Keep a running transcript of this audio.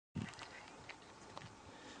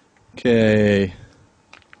Okay.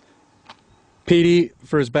 Petey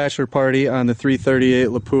for his bachelor party on the 338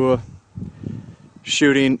 Lapua,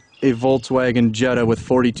 shooting a Volkswagen Jetta with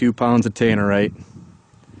 42 pounds of tannerite.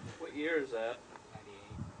 What year is that?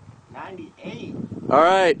 98. All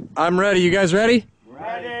right, I'm ready. You guys ready?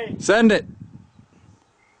 Ready. Send it.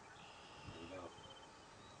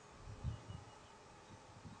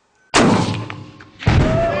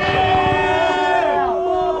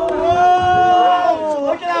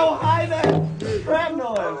 Look at how high that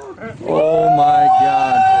shrapnel is. Oh my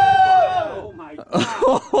God. Oh my God.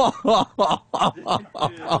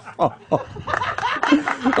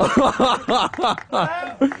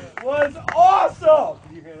 That was awesome.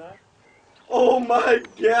 Did you hear that? Oh my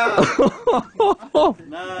God.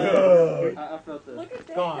 Nice. I felt this. Look at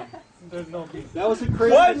that. Gone. There's no beat. That was a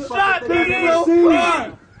crazy. One shot, Petey. So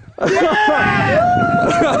fun.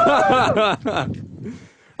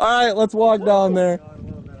 All right, let's walk down there.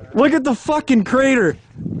 Look at the fucking crater.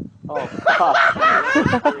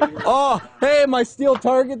 Oh, hey, my steel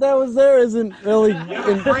target that was there isn't really.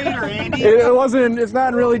 Crater, Andy. It wasn't. It's not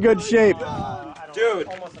in really good shape. Dude,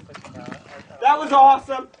 that was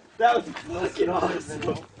awesome. That was fucking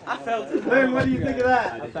awesome. I felt it. Man, what do you think of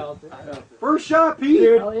that? I felt it. First shot, Pete.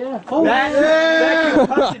 Dude. Oh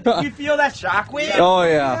yeah. Did you feel that shockwave? Oh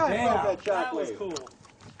yeah. Damn, that was cool.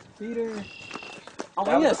 Peter. Oh,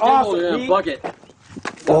 That yeah, was awesome, awesome, in a Pete. bucket.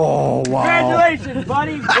 Oh wow. Congratulations,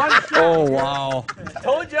 buddy. One shot. Oh wow.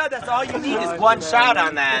 Told you, that's all you need is one shot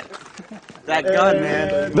on that gun,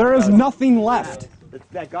 man. There is nothing left.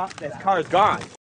 That car's gone.